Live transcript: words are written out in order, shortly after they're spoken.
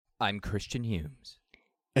I'm Christian Humes.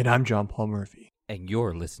 And I'm John Paul Murphy. And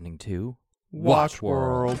you're listening to Watch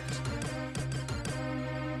World.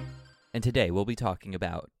 And today we'll be talking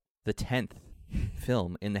about the 10th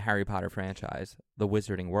film in the Harry Potter franchise, the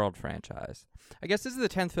Wizarding World franchise. I guess this is the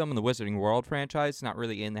 10th film in the Wizarding World franchise. It's not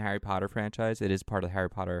really in the Harry Potter franchise. It is part of the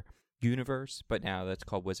Harry Potter universe, but now that's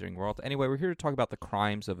called Wizarding World. Anyway, we're here to talk about the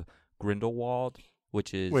Crimes of Grindelwald,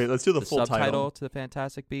 which is let's do the full subtitle title to the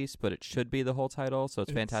Fantastic Beasts, but it should be the whole title. So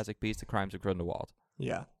it's Fantastic Beasts: The Crimes of Grindelwald.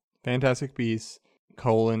 Yeah. Fantastic Beasts,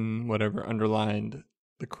 whatever, underlined,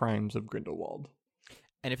 The Crimes of Grindelwald.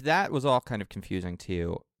 And if that was all kind of confusing to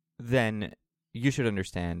you, then you should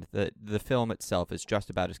understand that the film itself is just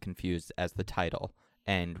about as confused as the title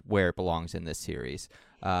and where it belongs in this series.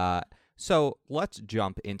 So let's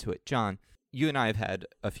jump into it. John, you and I have had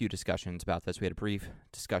a few discussions about this. We had a brief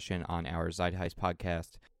discussion on our Zeitgeist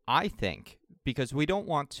podcast. I think, because we don't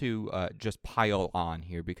want to just pile on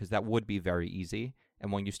here, because that would be very easy.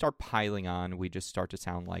 And when you start piling on, we just start to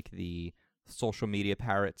sound like the social media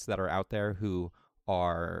parrots that are out there who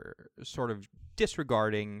are sort of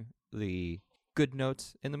disregarding the good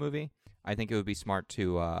notes in the movie. I think it would be smart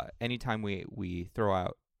to, anytime we throw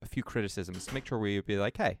out a few criticisms, make sure we be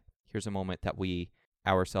like, hey, here's a moment that we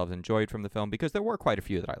ourselves enjoyed from the film, because there were quite a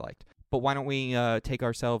few that I liked. But why don't we take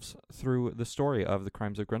ourselves through the story of The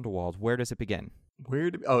Crimes of Grindelwald? Where does it begin?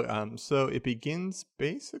 So it begins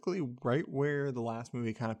basically right where the last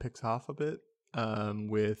movie kind of picks off a bit,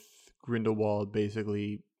 with Grindelwald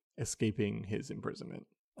basically escaping his imprisonment.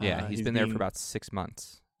 Yeah, he's been there for about 6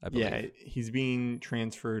 months, I believe. Yeah, he's being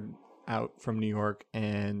transferred out from New York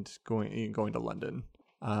and going to London.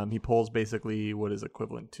 He pulls basically what is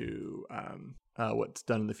equivalent to what's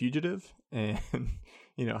done in The Fugitive, and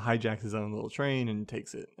hijacks his own little train and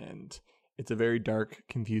takes it. And it's a very dark,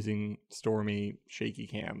 confusing, stormy, shaky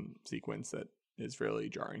cam sequence that is really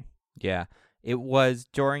jarring. Yeah, it was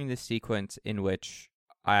during the sequence in which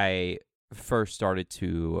I first started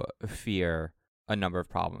to fear a number of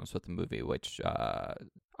problems with the movie, which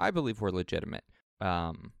I believe were legitimate.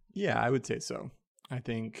 Yeah, I would say so. I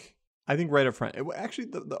think right up front, actually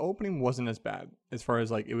the opening wasn't as bad, as far as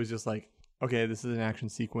like, it was just like, okay, this is an action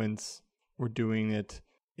sequence, we're doing it.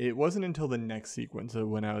 It wasn't until the next sequence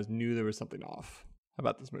when I knew there was something off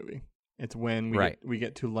about this movie. It's when we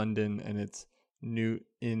get to London, and it's Newt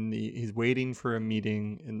he's waiting for a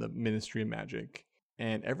meeting in the Ministry of Magic,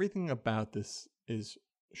 and everything about this is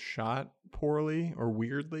shot poorly or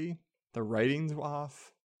weirdly. The writing's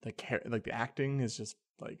off. The acting is just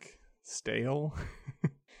like stale.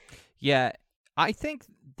 Yeah, I think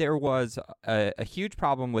there was a huge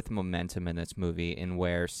problem with momentum in this movie, in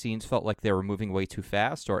where scenes felt like they were moving way too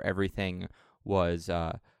fast, or everything was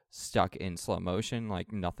stuck in slow motion,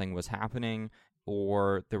 like nothing was happening.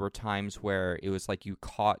 Or there were times where it was like you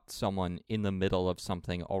caught someone in the middle of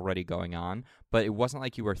something already going on, but it wasn't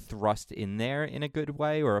like you were thrust in there in a good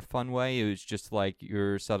way or a fun way. It was just like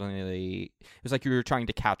it was like you were trying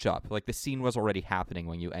to catch up. Like the scene was already happening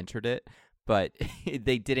when you entered it, but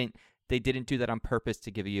they didn't do that on purpose to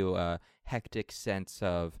give you a hectic sense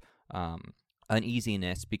of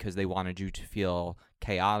uneasiness because they wanted you to feel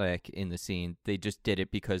chaotic in the scene. They just did it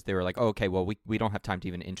because they were like, oh, okay, well, we don't have time to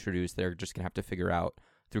even introduce. They're just going to have to figure out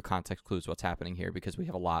through context clues what's happening here, because we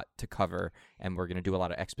have a lot to cover and we're going to do a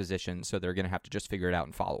lot of exposition. So they're going to have to just figure it out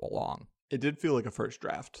and follow along. It did feel like a first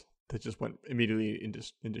draft that just went immediately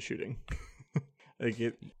into shooting. Like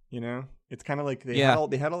it's kind of like they had all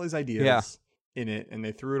these ideas in it, and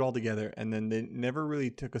they threw it all together, and then they never really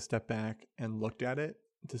took a step back and looked at it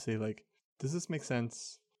to say, like, does this make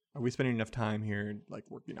sense? Are we spending enough time here, like,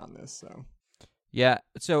 working on this? So, yeah.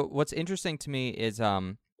 So what's interesting to me is,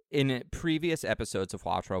 in previous episodes of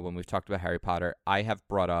Watch World, when we've talked about Harry Potter, I have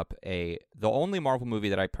brought up the only Marvel movie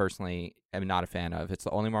that I personally am not a fan of. It's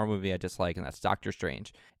the only Marvel movie I dislike, and that's Doctor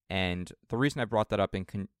Strange. And the reason I brought that up in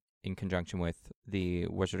conjunction with the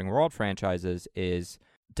Wizarding World franchises is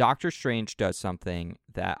Doctor Strange does something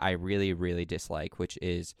that I really, really dislike, which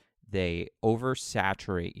is they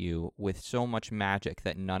oversaturate you with so much magic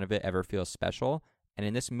that none of it ever feels special. And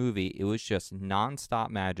in this movie, it was just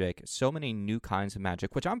nonstop magic, so many new kinds of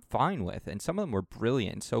magic, which I'm fine with. And some of them were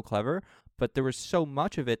brilliant, so clever, but there was so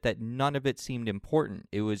much of it that none of it seemed important.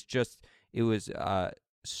 It was just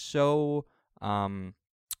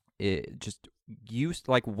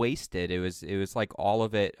wasted. It was like all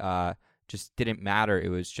of it just didn't matter. It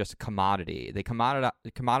was just a commodity. They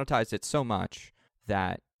commoditized it so much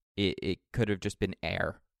that it could have just been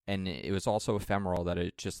air. And it was also ephemeral, that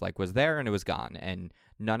it just like was there and it was gone, and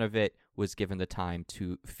none of it was given the time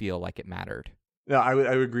to feel like it mattered. No, I would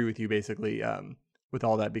agree with you basically. with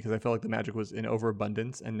all that because I felt like the magic was in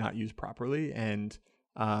overabundance and not used properly. And,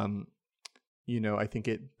 I think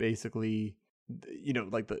it basically,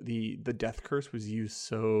 like the death curse was used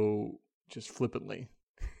so just flippantly,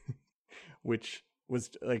 which was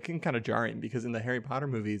like kind of jarring because in the Harry Potter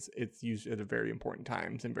movies, it's used at a very important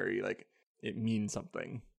times and very like it means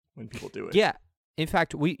something when people do it. Yeah. In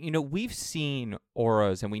fact, we've seen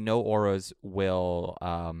auras, and we know auras will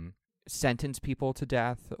sentence people to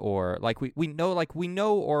death, or like we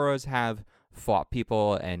know auras have fought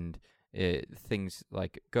people and things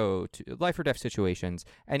like go to life or death situations.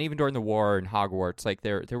 And even during the war in Hogwarts, like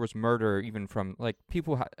there was murder, even from like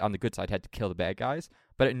people on the good side had to kill the bad guys.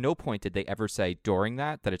 But at no point did they ever say during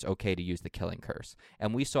that it's okay to use the killing curse.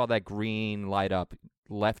 And we saw that green light up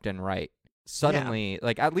left and right. Suddenly,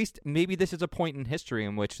 like at least maybe this is a point in history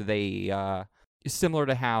in which they, similar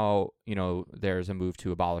to how, there's a move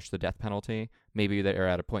to abolish the death penalty, maybe they're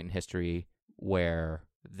at a point in history where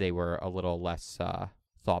they were a little less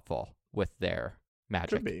thoughtful with their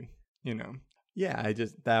magic. Could be, Yeah, I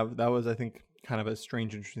just, that was, I think, kind of a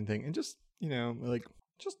strange, interesting thing. And just, like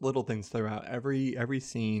just little things throughout every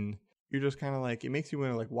scene, you're just kind of like, it makes you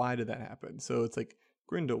wonder, like, why did that happen? So it's like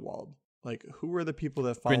Grindelwald. Like, who were the people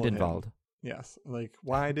that followed Grindelwald. him? Yes. Like,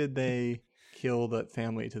 why did they kill that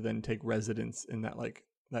family to then take residence in that, like,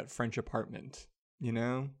 that French apartment?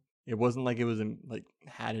 It wasn't like it was, like,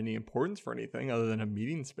 had any importance for anything other than a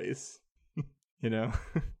meeting space,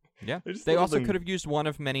 Yeah. They also could have used one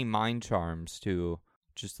of many mind charms to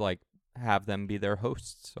just, like, have them be their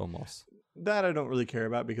hosts almost. That I don't really care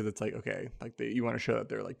about because it's like, okay, like, you want to show that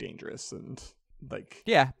they're, like, dangerous and, like...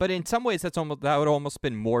 Yeah, but in some ways that would almost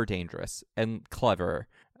been more dangerous and clever.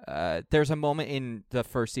 There's a moment in the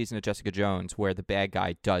first season of Jessica Jones where the bad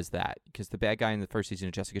guy does that, because the bad guy in the first season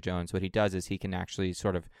of Jessica Jones, what he does is he can actually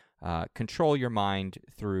sort of control your mind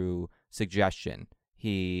through suggestion.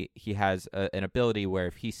 He has an ability where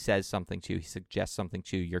if he says something to you, he suggests something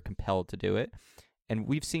to you, you're compelled to do it. And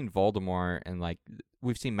we've seen Voldemort and like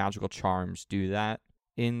we've seen magical charms do that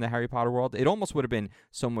in the Harry Potter world. It almost would have been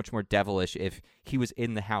so much more devilish if he was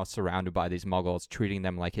in the house surrounded by these muggles, treating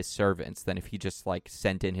them like his servants, than if he just like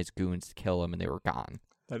sent in his goons to kill them and they were gone.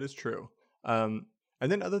 That is true. And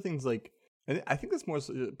then other things like, and I think this more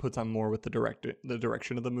puts on more with the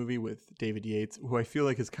direction of the movie with David Yates, who I feel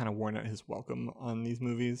like has kind of worn out his welcome on these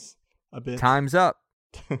movies a bit. Time's up.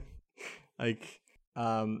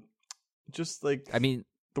 Just like, I mean,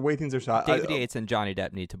 the way things are shot. David Yates and Johnny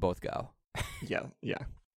Depp need to both go. Yeah.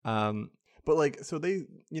 But like, so they,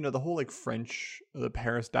 the whole like the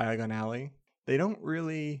Paris Diagon Alley, they don't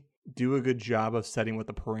really do a good job of setting what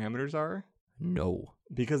the parameters are. No.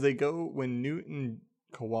 Because they go, when Newt and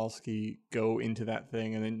Kowalski go into that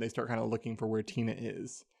thing and then they start kind of looking for where Tina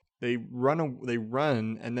is. They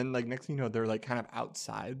run, and then like next thing you know, they're like kind of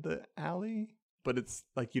outside the alley, but it's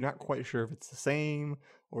like you're not quite sure if it's the same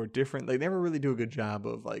or different. They never really do a good job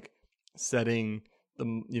of like setting the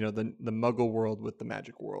Muggle world with the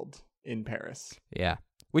magic world in Paris. Yeah,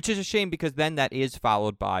 which is a shame because then that is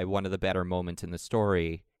followed by one of the better moments in the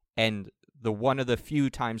story, and the one of the few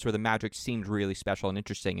times where the magic seemed really special and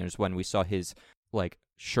interesting is when we saw his like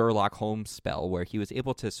Sherlock Holmes spell, where he was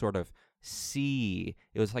able to sort of see.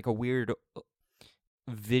 It was like a weird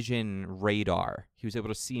vision radar. He was able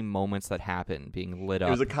to see moments that happened being lit up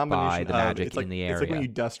by the magic in the area. It's like when you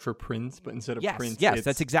dust for prints, but instead of prints,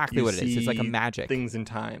 that's exactly what it is. It's like a magic. Things in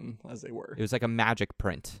time as they were. It was like a magic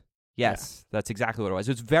print. Yes, That's exactly what it was.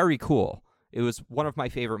 It was very cool. It was one of my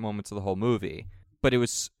favorite moments of the whole movie, but it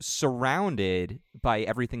was surrounded by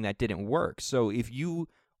everything that didn't work. So if you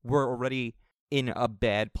were already in a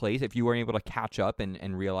bad place, if you weren't able to catch up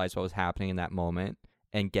and realize what was happening in that moment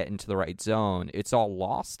and get into the right zone, it's all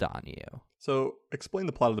lost on you. So explain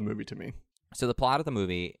the plot of the movie to me. So the plot of the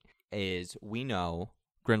movie is we know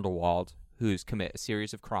Grindelwald, who's committed a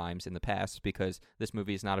series of crimes in the past, because this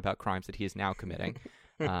movie is not about crimes that he is now committing.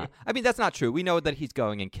 I mean, that's not true. We know that he's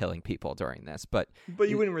going and killing people during this, but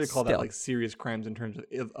you wouldn't really call that like serious crimes in terms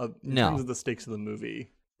of terms of the stakes of the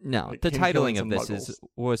movie. No, like the titling of this muggles.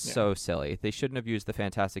 was so silly. They shouldn't have used the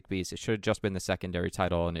Fantastic Beasts. It should have just been the secondary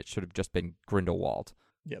title, and it should have just been Grindelwald.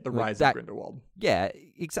 Yeah, the rise of Grindelwald. Yeah,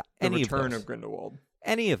 exactly. The return of Grindelwald.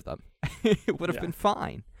 Any of them. It would have been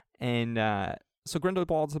fine. And so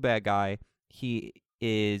Grindelwald's a bad guy. He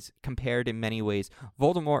is compared in many ways.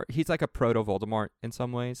 Voldemort, he's like a proto-Voldemort in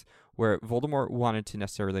some ways, where Voldemort wanted to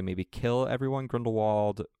necessarily maybe kill everyone.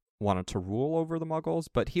 Grindelwald wanted to rule over the Muggles,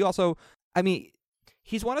 but he also, I mean,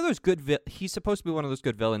 he's one of those he's supposed to be one of those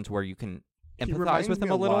good villains where you can empathize with him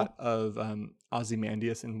a little. He reminds me a lot of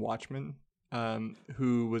Ozymandias in Watchmen,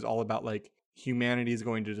 who was all about like humanity is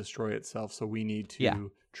going to destroy itself, so we need to Yeah.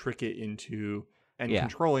 trick it into and Yeah.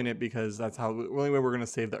 controlling it, because that's how the only way we're going to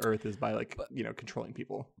save the Earth is by like But- controlling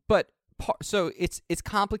people. But so it's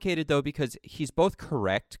complicated though, because he's both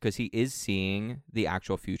correct, because he is seeing the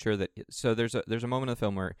actual future. So there's a moment in the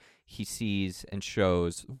film where he sees and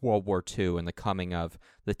shows World War II and the coming of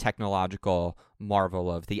the technological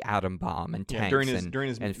marvel of the atom bomb and tanks during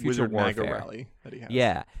his and future Wizard MAGA warfare. rally that he has.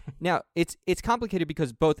 Yeah. Now it's complicated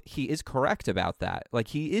because both he is correct about that. Like,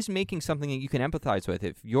 he is making something that you can empathize with.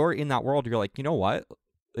 If you're in that world, you're like, you know what?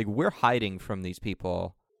 Like, we're hiding from these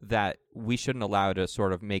people that we shouldn't allow to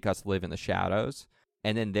sort of make us live in the shadows,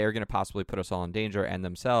 and then they're going to possibly put us all in danger and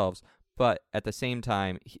themselves. But at the same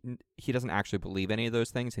time, he doesn't actually believe any of those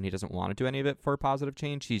things, and he doesn't want to do any of it for positive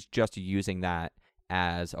change. He's just using that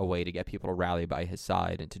as a way to get people to rally by his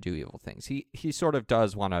side and to do evil things. He sort of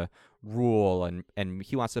does want to rule, and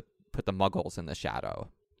he wants to put the Muggles in the shadow.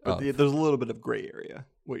 But there's a little bit of gray area,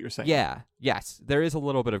 what you're saying. Yeah, yes, there is a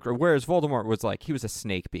little bit of gray. Whereas Voldemort was like, he was a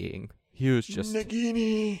snake being. He was just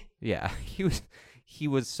Nagini. Yeah, he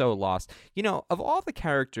was so lost. You know, of all the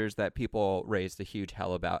characters that people raised a huge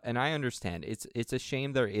hell about, and I understand, it's a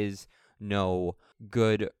shame there is no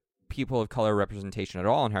good people of color representation at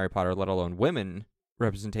all in Harry Potter, let alone women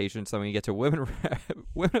representation. So when you get to women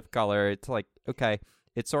of color, it's like, okay,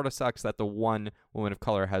 it sort of sucks that the one woman of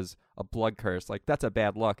color has a blood curse. Like, that's a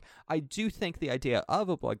bad luck. I do think the idea of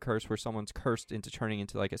a blood curse where someone's cursed into turning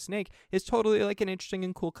into like a snake is totally like an interesting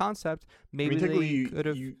and cool concept. Maybe they could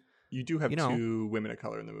have. You do have two women of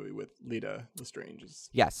color in the movie with Lita Lestrange.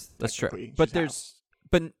 Yes, that's true.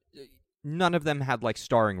 But none of them had like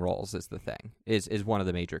starring roles. Is the thing is one of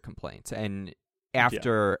the major complaints. And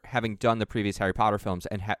after having done the previous Harry Potter films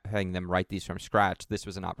and having them write these from scratch, this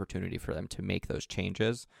was an opportunity for them to make those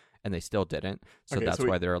changes, and they still didn't. So that's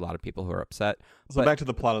why there are a lot of people who are upset. So back to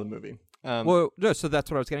the plot of the movie. So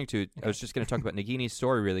that's what I was getting to. I was just going to talk about Nagini's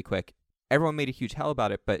story really quick. Everyone made a huge hell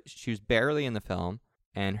about it, but she was barely in the film,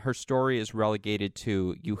 and her story is relegated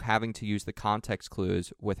to you having to use the context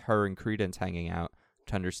clues with her and Credence hanging out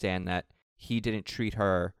to understand that he didn't treat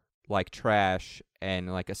her like trash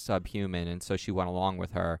and like a subhuman, and so she went along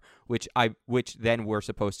with her, which then we're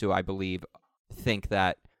supposed to, I believe, think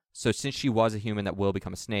that, so since she was a human that will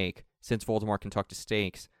become a snake, since Voldemort can talk to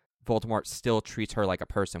snakes, Voldemort still treats her like a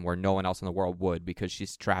person where no one else in the world would, because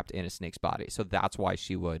she's trapped in a snake's body. So that's why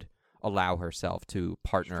she would allow herself to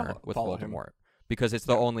partner with Voldemort. Him. Because it's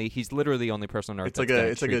he's literally the only person on Earth.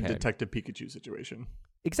 It's like a Detective Pikachu situation.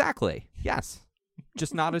 Exactly. Yes.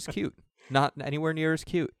 Just not as cute. Not anywhere near as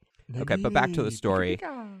cute. Okay, but back to the story.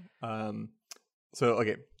 So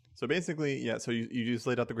basically, so you just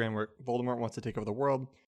laid out the groundwork. Voldemort wants to take over the world.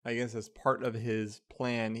 I guess as part of his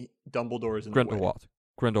plan, Dumbledore is in the way.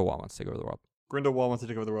 Grindelwald wants to take over the world. Grindelwald wants to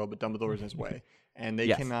take over the world, but Dumbledore is in his way. And they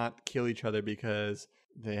cannot kill each other because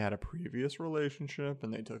they had a previous relationship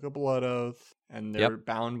and they took a blood oath, and they're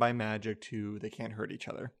bound by magic they can't hurt each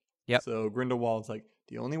other. Yep. So Grindelwald's like,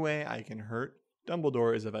 the only way I can hurt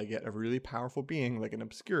Dumbledore is if I get a really powerful being like an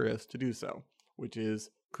Obscurus to do so, which is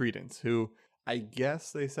Credence, who I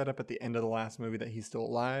guess they set up at the end of the last movie that he's still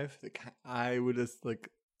alive. I would just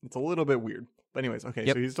it's a little bit weird. But anyways, okay,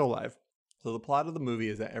 so he's still alive. So the plot of the movie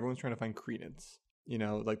is that everyone's trying to find Credence. You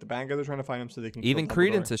know, like the bad guys are trying to find him so they can Even kill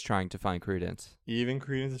Credence Dumbledore. is trying to find Credence. Even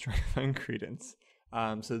Credence is trying to find Credence.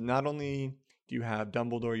 So not only do you have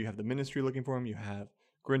Dumbledore, you have the Ministry looking for him, you have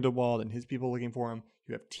Grindelwald and his people looking for him.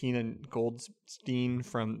 You have Tina Goldstein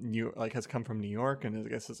from has come from New York and I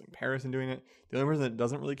guess is in Paris and doing it. The only person that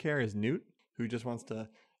doesn't really care is Newt, who just wants to,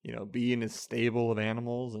 be in his stable of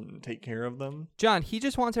animals and take care of them. John, he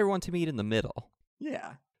just wants everyone to meet in the middle.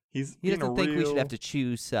 Yeah. He doesn't think we should have to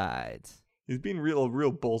choose sides. He's being a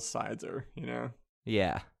real both sideser,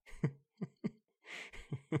 Yeah.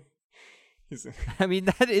 I mean,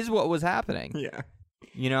 that is what was happening. Yeah.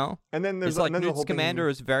 And then there's Newt Scamander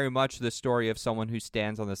is very much the story of someone who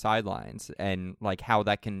stands on the sidelines and like how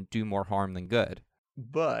that can do more harm than good.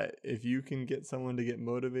 But if you can get someone to get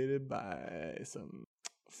motivated by some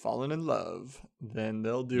falling in love, then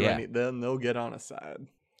they'll then they'll get on a side.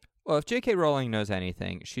 Well, if J.K. Rowling knows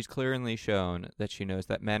anything, she's clearly shown that she knows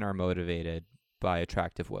that men are motivated by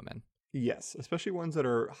attractive women. Yes, especially ones that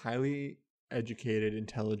are highly educated,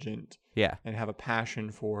 intelligent, and have a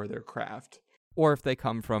passion for their craft. Or if they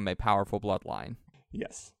come from a powerful bloodline.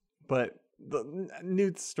 Yes. But the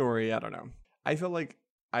Newt's story, I don't know. I feel like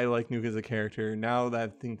I like Newt as a character. Now that I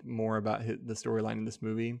think more about the storyline in this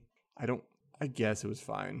movie, I guess it was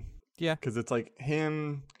fine. Yeah. Because it's like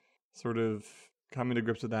him sort of coming to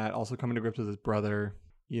grips with that, also coming to grips with his brother,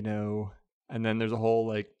 and then there's a whole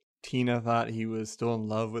Tina thought he was still in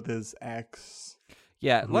love with his ex,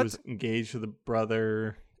 Yeah, who was engaged to the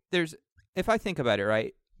brother. If I think about it,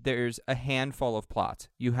 right, there's a handful of plots.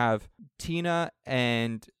 You have Tina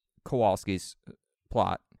and Kowalski's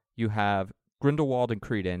plot. You have Grindelwald and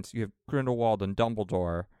Credence. You have Grindelwald and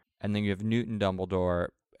Dumbledore. And then you have Newt and Dumbledore.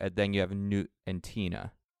 And then you have Newt and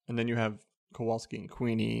Tina. And then you have Kowalski and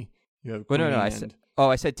Queenie. You have Well, Queenie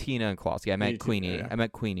I said Tina and Kowalski. I meant Queenie. Yeah. I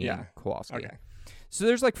meant Queenie and Kowalski. Okay. So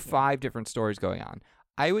there's like 5 different stories going on.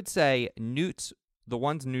 I would say the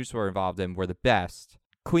ones Newts were involved in were the best.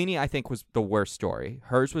 Queenie, I think, was the worst story.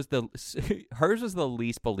 Hers was the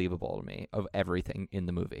least believable to me of everything in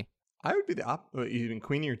the movie. I would be the opposite. You mean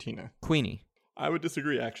Queenie or Tina? Queenie. I would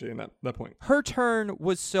disagree, actually, in that point. Her turn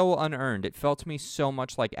was so unearned. It felt to me so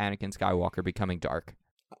much like Anakin Skywalker becoming dark.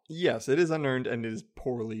 Yes, it is unearned and it is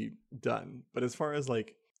poorly done. But as far as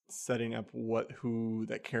like setting up who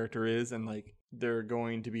that character is and like they're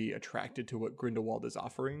going to be attracted to what Grindelwald is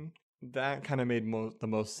offering, that kind of made the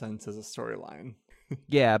most sense as a storyline.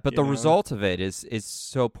 Yeah, but the result of it is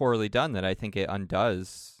so poorly done that I think it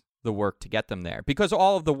undoes the work to get them there. Because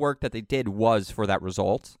all of the work that they did was for that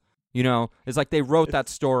result. You know, it's like they wrote that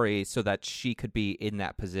story so that she could be in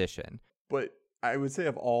that position. But I would say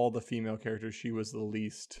of all the female characters, she was the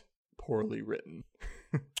least poorly written.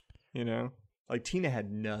 You know? Like Tina had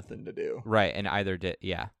nothing to do. Right, and either did,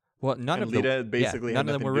 yeah. Well, none of Lita basically none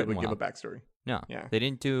had of them nothing were to do written but well. give a backstory. No, yeah. They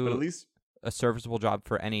didn't do but at least a serviceable job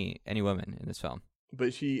for any woman in this film.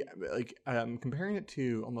 But she, like, comparing it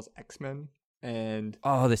to almost X-Men, and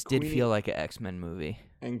this did feel like an X-Men movie.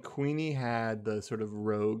 And Queenie had the sort of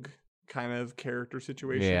rogue kind of character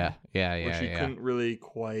situation. Yeah. Where she couldn't really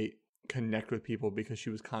quite connect with people because she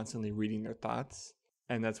was constantly reading their thoughts,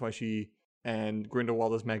 and that's why and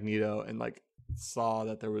Grindelwald as Magneto, and like saw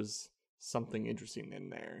that there was something interesting in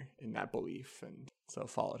there in that belief, and so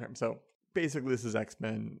followed him. So basically, this is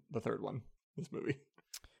X-Men, the third one. This movie.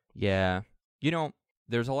 Yeah,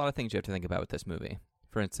 there's a lot of things you have to think about with this movie.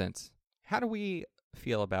 For instance, how do we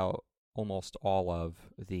feel about almost all of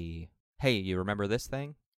the, hey, you remember this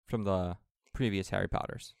thing from the previous Harry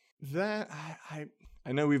Potters? That,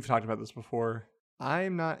 I know we've talked about this before.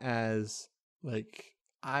 I'm not as, like,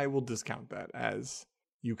 I will discount that as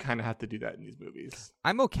you kind of have to do that in these movies.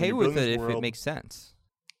 I'm okay with it if it makes sense.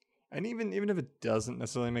 And even if it doesn't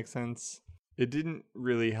necessarily make sense, it didn't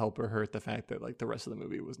really help or hurt the fact that, like, the rest of the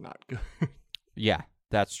movie was not good. Yeah,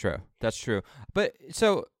 that's true. But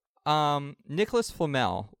so Nicholas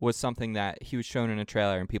Flamel was something that he was shown in a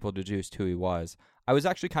trailer and people deduced who he was. I was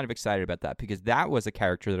actually kind of excited about that because that was a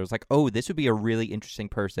character that was like, oh, this would be a really interesting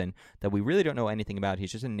person that we really don't know anything about.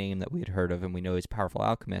 He's just a name that we had heard of and we know he's a powerful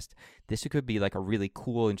alchemist. This could be like a really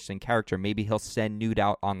cool, interesting character. Maybe he'll send Newt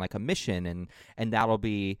out on like a mission and that'll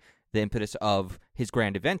be the impetus of his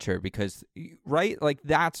grand adventure because, right? Like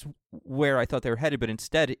that's where I thought they were headed. But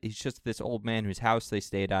instead, he's just this old man whose house they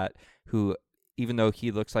stayed at who, even though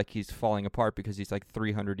he looks like he's falling apart because he's like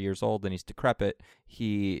 300 years old and he's decrepit,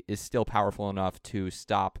 he is still powerful enough to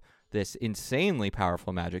stop this insanely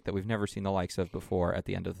powerful magic that we've never seen the likes of before at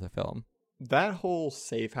the end of the film. That whole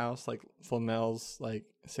safe house, like Flamel's like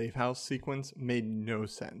safe house sequence made no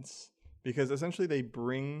sense because essentially they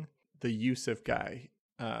bring the Yusuf guy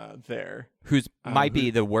there. Who's might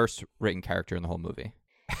be the worst written character in the whole movie.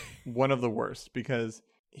 One of the worst because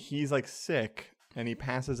he's like sick and he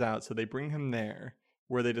passes out. So they bring him there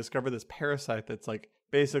where they discover this parasite that's like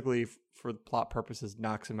basically for plot purposes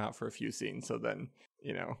knocks him out for a few scenes. So then,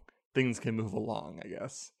 things can move along, I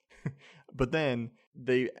guess. But then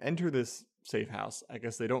they enter this safe house. I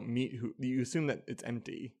guess they don't meet you assume that it's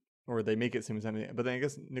empty or they make it seem it's empty. But then I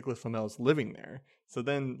guess Nicholas Flamel is living there. So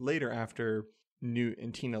then later after Newt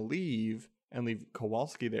and Tina leave and leave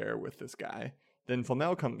Kowalski there with this guy, then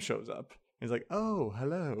Flamel shows up. He's like, oh,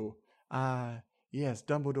 hello. Yes,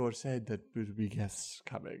 Dumbledore said that there would be guests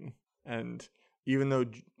coming. And even though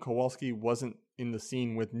Kowalski wasn't in the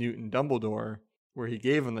scene with Newt and Dumbledore where he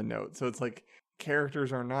gave him the note, so it's like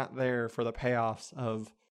characters are not there for the payoffs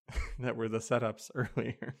of that were the setups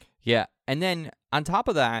earlier. Yeah, and then on top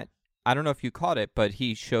of that, I don't know if you caught it, but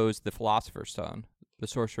he shows the Philosopher's Stone, the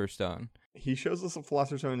Sorcerer's Stone. He shows us a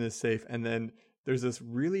Philosopher's Stone in his safe, and then there's this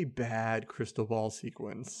really bad crystal ball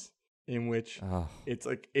sequence in which it's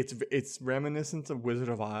like it's reminiscent of Wizard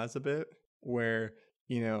of Oz a bit, where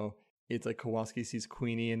it's like Kowalski sees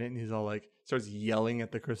Queenie in it, and he's all like starts yelling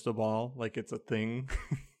at the crystal ball like it's a thing,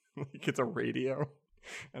 like it's a radio.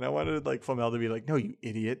 And I wanted like Flamel to be like, "No, you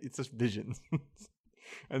idiot! It's just visions."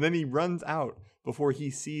 And then he runs out before he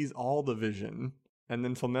sees all the vision. And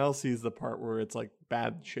then Flamel sees the part where it's like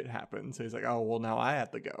bad shit happens. So he's like, oh, well, now I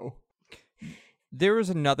have to go. There was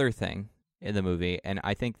another thing in the movie, and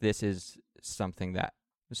I think this is something that.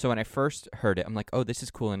 So when I first heard it, I'm like, "Oh, this is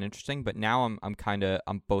cool and interesting," but now I'm kind of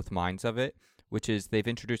on both minds of it, which is they've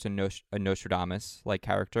introduced a Nostradamus like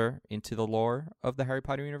character into the lore of the Harry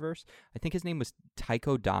Potter universe. I think his name was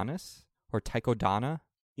Tycho Donus or Tycho Donna.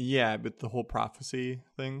 Yeah, but the whole prophecy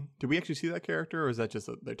thing. Did we actually see that character, or is that just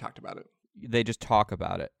they talked about it? They just talk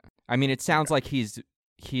about it. I mean, it sounds like he's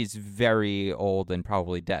very old and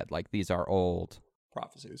probably dead. Like these are old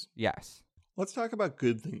Prophecies. Yes. Let's talk about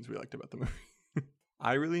good things we liked about the movie.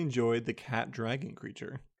 I really enjoyed the cat dragon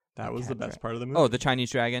creature. That was the best part of the movie. Oh, the Chinese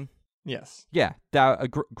dragon? Yes. Yeah. That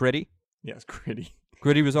Gritty? Yes, Gritty.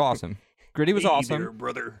 Gritty was awesome. Gritty was hey awesome. There,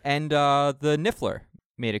 brother. And the Niffler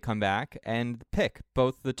made a comeback, and Pick,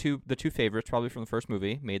 both the two favorites probably from the first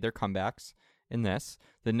movie, made their comebacks in this.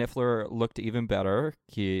 The Niffler looked even better.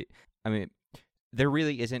 There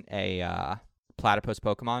really isn't a platypus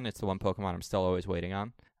Pokemon. It's the one Pokemon I'm still always waiting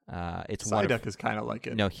on. It's Psyduck is kind of like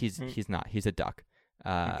it. No, he's not. He's a duck.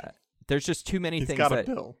 Okay. There's just too many things. He's got a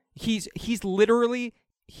bill. He's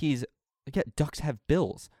ducks have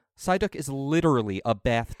bills. Psyduck is literally a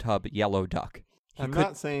bathtub yellow duck. I'm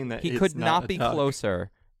not saying that he could not be closer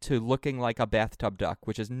to looking like a bathtub duck,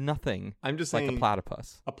 which is nothing. I'm just like saying a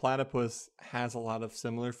platypus. A platypus has a lot of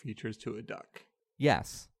similar features to a duck.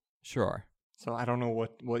 Yes, sure. So I don't know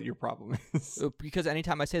what your problem is. Because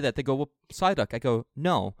anytime I say that, they go, "Well, Psyduck." I go,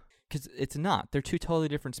 "No." Because it's not. They're two totally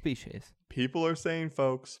different species. People are saying,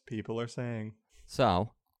 folks. People are saying.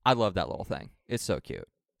 So, I love that little thing. It's so cute.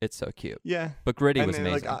 It's so cute. Yeah. But Gritty was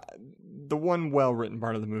amazing. The one well-written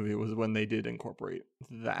part of the movie was when they did incorporate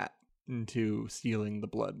that into stealing the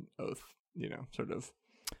blood oath, sort of.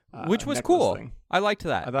 Which was cool. Thing. I liked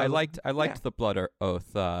that. I liked yeah. the blood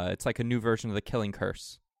oath. It's like a new version of the Killing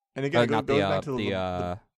Curse. And again, it goes back to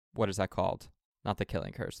the what is that called? Not the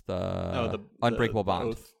Killing Curse. The Unbreakable Bond.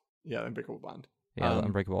 Oath. Yeah, Unbreakable Bond. Yeah, the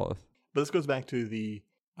Unbreakable Oath. But this goes back to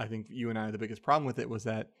I think you and I, the biggest problem with it was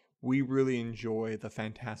that we really enjoy the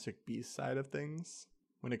Fantastic Beasts side of things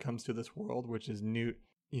when it comes to this world, which is Newt,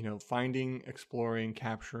 finding, exploring,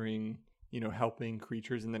 capturing, helping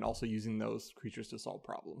creatures, and then also using those creatures to solve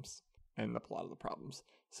problems and the plot of the problems.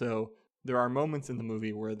 So there are moments in the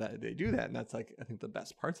movie where they do that, and that's I think the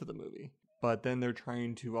best parts of the movie. But then they're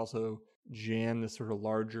trying to also jam this sort of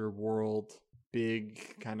larger world,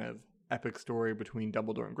 big kind of epic story between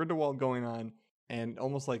Dumbledore and Grindelwald going on, and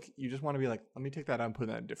almost like you just want to be like, let me take that out and put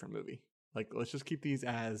that in a different movie. Like, let's just keep these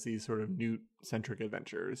as these sort of Newt-centric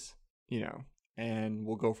adventures, and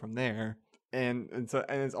we'll go from there. And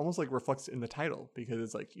it's almost like reflects in the title, because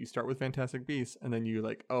it's like you start with Fantastic Beasts, and then you're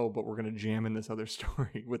like, oh, but we're gonna jam in this other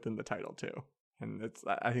story within the title too. And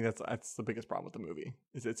I think that's the biggest problem with the movie,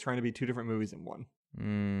 is it's trying to be two different movies in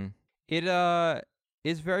one. It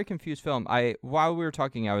is a very confused film. While we were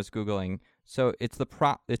talking, I was Googling. So it's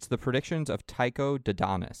the predictions of Tycho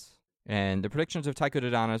Dodanis. And the predictions of Tycho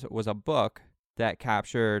Dodanis was a book that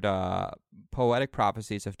captured poetic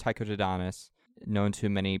prophecies of Tycho Dodanis, known to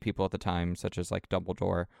many people at the time, such as like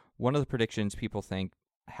Dumbledore. One of the predictions people think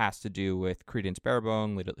has to do with Credence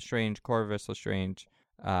Barebone, Leta Lestrange, Corvus Lestrange,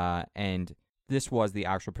 and this was the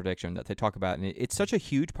actual prediction that they talk about. And it's such a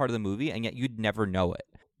huge part of the movie, and yet you'd never know it,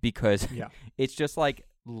 because it's just like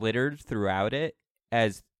littered throughout it,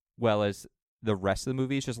 as well as the rest of the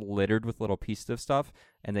movie is just littered with little pieces of stuff,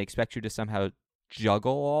 and they expect you to somehow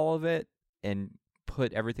juggle all of it and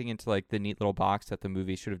put everything into like the neat little box that the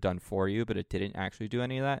movie should have done for you, but it didn't actually do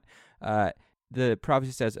any of that. The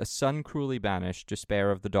prophecy says, "A son cruelly banished,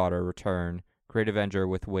 despair of the daughter, return, great avenger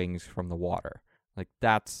with wings from the water." Like,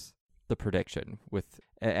 that's the prediction,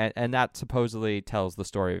 and that supposedly tells the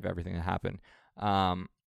story of everything that happened.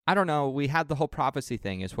 I don't know. We had the whole prophecy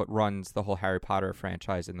thing is what runs the whole Harry Potter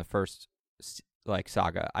franchise in the first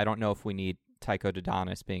saga. I don't know if we need Tycho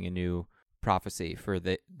Dodanis being a new prophecy for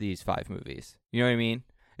these 5 movies. You know what I mean?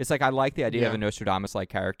 It's like I like the idea of a Nostradamus-like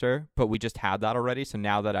character, but we just had that already. So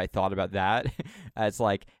now that I thought about that, it's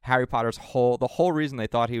like Harry Potter's the whole reason they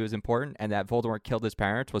thought he was important and that Voldemort killed his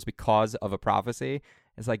parents was because of a prophecy.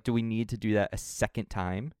 It's like, do we need to do that a second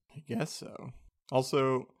time? I guess so.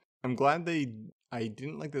 Also, I'm glad I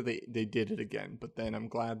didn't like that they did it again, but then I'm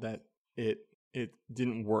glad that it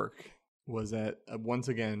didn't work. Was that once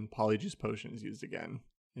again Polyjuice Potion is used again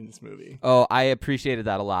in this movie. Oh, I appreciated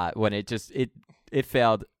that a lot when it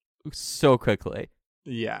failed so quickly.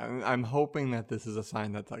 Yeah, I'm hoping that this is a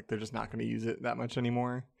sign that like they're just not going to use it that much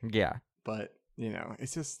anymore. Yeah. But,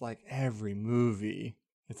 it's just like every movie.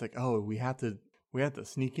 It's like, oh, we have to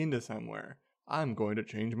sneak into somewhere. I'm going to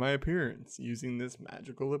change my appearance using this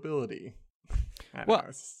magical ability. I don't Well, know.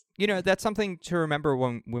 It's, that's something to remember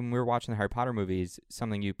when we were watching the Harry Potter movies.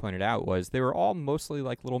 Something you pointed out was they were all mostly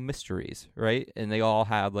like little mysteries, right? And they all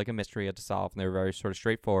had like a mystery you had to solve, and they were very sort of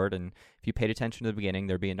straightforward. And if you paid attention to the beginning,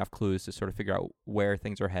 there'd be enough clues to sort of figure out where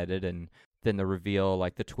things are headed, and then the reveal,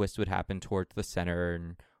 like the twist would happen towards the center,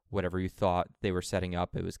 and whatever you thought they were setting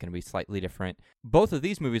up, it was going to be slightly different. Both of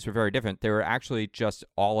these movies were very different. They were actually just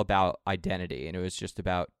all about identity, and it was just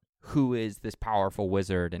about who is this powerful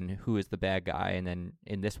wizard and who is the bad guy. And then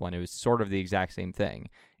in this one, it was sort of the exact same thing.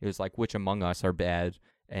 It was like, which among us are bad,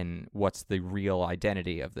 and what's the real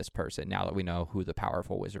identity of this person now that we know who the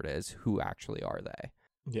powerful wizard is? Who actually are they?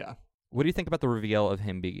 yeah. What do you think about the reveal of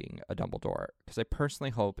him being a Dumbledore? Because I personally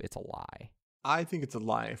hope it's a lie. I think it's a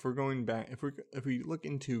lie. If we're going back, if we look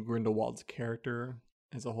into Grindelwald's character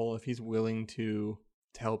as a whole, if he's willing to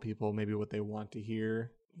tell people maybe what they want to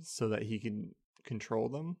hear so that he can control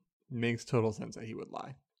them, it makes total sense that he would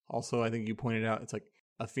lie. Also, I think you pointed out it's like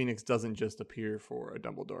a phoenix doesn't just appear for a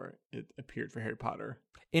Dumbledore; it appeared for Harry Potter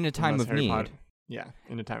In a time Unless of Harry need. Potter- yeah,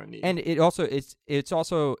 in a time of need. And it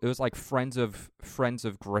was like friends of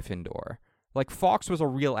Gryffindor. Like Fawkes was a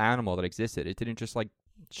real animal that existed. It didn't just like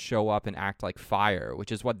show up and act like fire,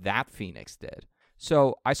 which is what that phoenix did.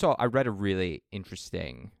 So I read a really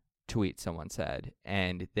interesting tweet someone said,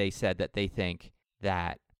 and they said that they think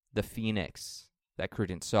that the phoenix that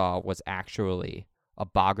Credence saw was actually a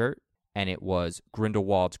boggart, and it was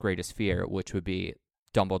Grindelwald's greatest fear, which would be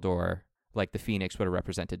Dumbledore. Like the phoenix would have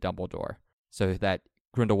represented Dumbledore. So that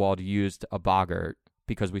Grindelwald used a boggart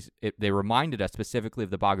because they reminded us specifically of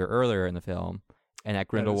the boggart earlier in the film, and that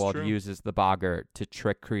Grindelwald true. uses the boggart to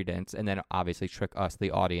trick Credence, and then obviously trick us,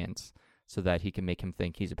 the audience, so that he can make him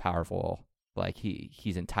think he's a powerful, like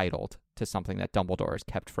he's entitled to something that Dumbledore has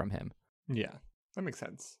kept from him. yeah, that makes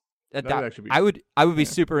sense. That That would actually be. I would be yeah.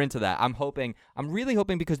 super into that. I'm really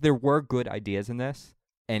hoping, because there were good ideas in this,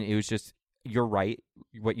 and it was just, you're right.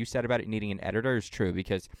 What you said about it needing an editor is true,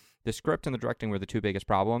 because the script and the directing were the two biggest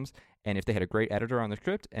problems. And if they had a great editor on the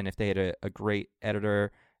script, and if they had a great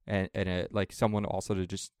editor and like someone also to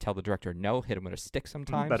just tell the director no, hit him with a stick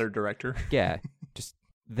sometimes. Better director. Yeah, just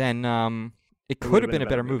then it could would've have been a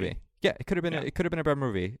better movie. movie. Yeah, it could have been. Yeah. It could have been a better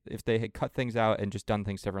movie if they had cut things out and just done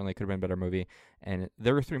things differently. It could have been a better movie. And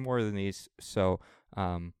there were 3 more than these, so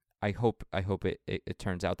I hope it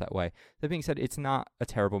turns out that way. That being said, it's not a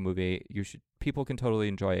terrible movie. People can totally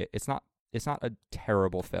enjoy it. It's not a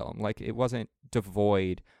terrible film. Like, it wasn't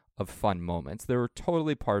devoid of fun moments. There were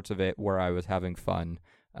totally parts of it where I was having fun.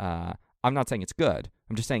 I'm not saying it's good.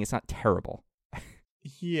 I'm just saying it's not terrible.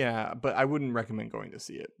 Yeah, but I wouldn't recommend going to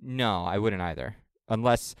see it. No, I wouldn't either.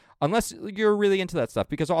 Unless you're really into that stuff.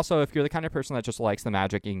 Because also, if you're the kind of person that just likes the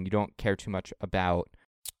magic and you don't care too much about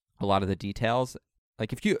a lot of the details,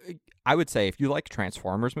 like I would say if you like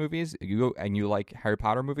Transformers movies, you like Harry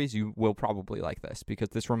Potter movies, you will probably like this, because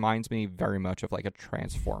this reminds me very much of like a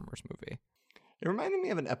Transformers movie. It reminded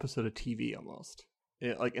me of an episode of TV almost,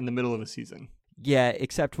 like in the middle of a season. Yeah,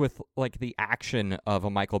 except with like the action of a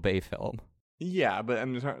Michael Bay film. Yeah, but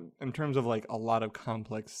in terms of like a lot of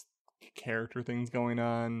complex character things going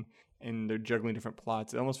on, and they're juggling different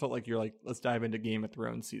plots, it almost felt like you're like, let's dive into Game of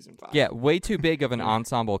Thrones season 5. Yeah, way too big of an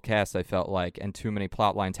ensemble cast, I felt like, and too many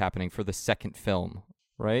plot lines happening for the second film,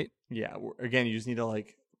 right? Yeah, again, you just need to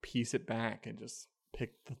like piece it back and just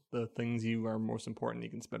pick the things you are most important you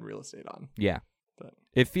can spend real estate on. Yeah. But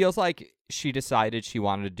It feels like she decided she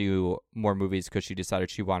wanted to do more movies because she decided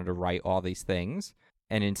she wanted to write all these things.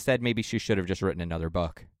 And instead, maybe she should have just written another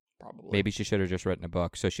book. probably. Maybe she should have just written a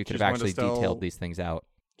book so she could just have wanted to actually sell- detailed these things out.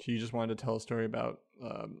 She just wanted to tell a story about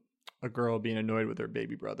a girl being annoyed with her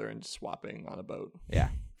baby brother and swapping on a boat. Yeah.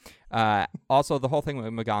 Also, the whole thing with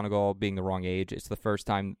McGonagall being the wrong age, it's the first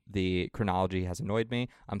time the chronology has annoyed me.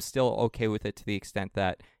 I'm still okay with it to the extent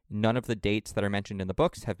that none of the dates that are mentioned in the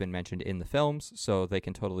books have been mentioned in the films, so they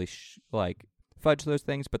can totally fudge those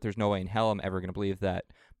things, but there's no way in hell I'm ever going to believe that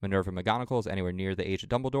Minerva McGonagall is anywhere near the age of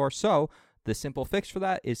Dumbledore. So the simple fix for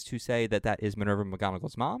that is to say that that is Minerva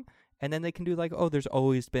McGonagall's mom, and then they can do like, oh, there's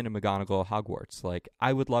always been a McGonagall at Hogwarts. Like,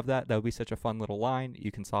 I would love that. That would be such a fun little line.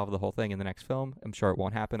 You can solve the whole thing in the next film. I'm sure it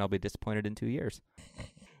won't happen. I'll be disappointed in 2 years.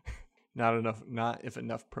 Not if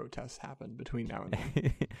enough protests happen between now and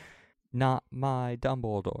then. Not my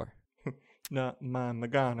Dumbledore. Not my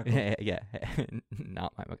McGonagall. Yeah,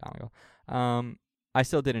 not my McGonagall. I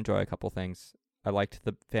still did enjoy a couple things. I liked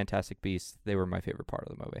the Fantastic Beasts. They were my favorite part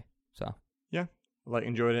of the movie. So Like,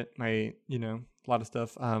 enjoyed it. A lot of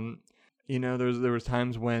stuff. There was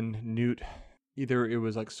times when Newt, either it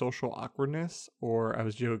was like social awkwardness, or I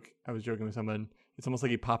was joking with someone it's almost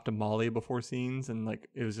like he popped a Molly before scenes, and like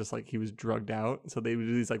it was just like he was drugged out. So they would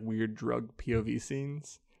do these like weird drug POV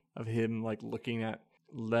scenes of him like looking at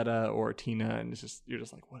Letta or Tina, and it's just you're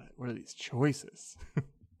just like, what are these choices?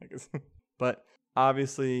 But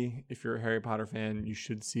obviously, if you're a Harry Potter fan, you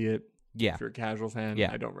should see it. Yeah. If you're a casual fan,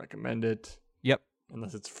 Yeah. I don't recommend it. Yep.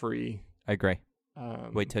 Unless it's free. I agree.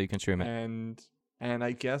 Wait till you can stream it. And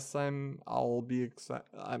I guess I'll be excited.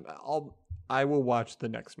 I will watch the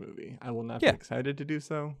next movie. I will not be excited to do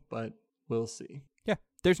so, but we'll see. Yeah.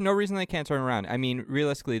 There's no reason they can't turn around. I mean,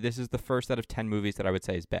 realistically, this is the first out of 10 movies that I would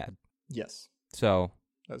say is bad. Yes. So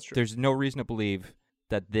that's true. There's no reason to believe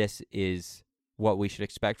that this is what we should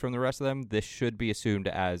expect from the rest of them. This should be assumed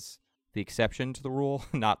as the exception to the rule,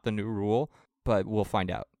 not the new rule, but we'll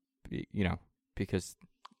find out, because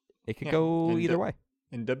it could go either way.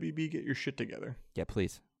 And WB, get your shit together. Yeah,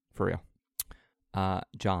 please. For real.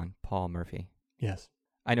 John Paul Murphy. Yes.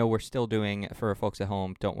 I know we're still doing, for folks at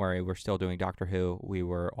home, don't worry, we're still doing Doctor Who. We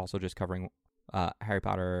were also just covering Harry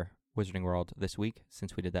Potter Wizarding World this week,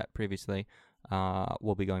 since we did that previously.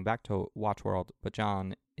 We'll be going back to Watch World. But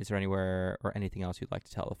John, is there anywhere or anything else you'd like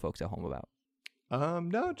to tell the folks at home about?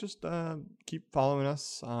 No, just keep following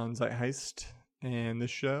us on Zeitgeist and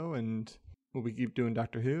this show, and we'll keep doing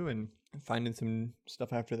Doctor Who and finding some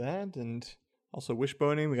stuff after that, and also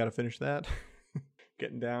Wishboning. We got to finish that.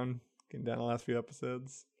 getting down the last few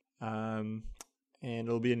episodes. And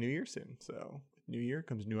it'll be a new year soon. So new year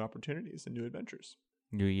comes new opportunities and new adventures.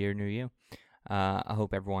 New year, new you. I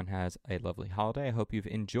hope everyone has a lovely holiday. I hope you've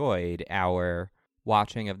enjoyed our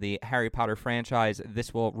watching of the Harry Potter franchise.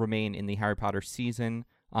 This will remain in the Harry Potter season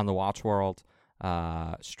on the Watch World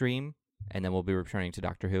stream, and then we'll be returning to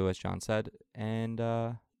Doctor Who, as John said. And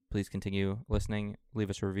please continue listening. Leave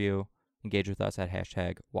us a review. Engage with us at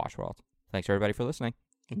 #WatchWorld. Thanks, everybody, for listening.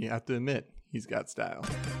 And you have to admit, he's got style.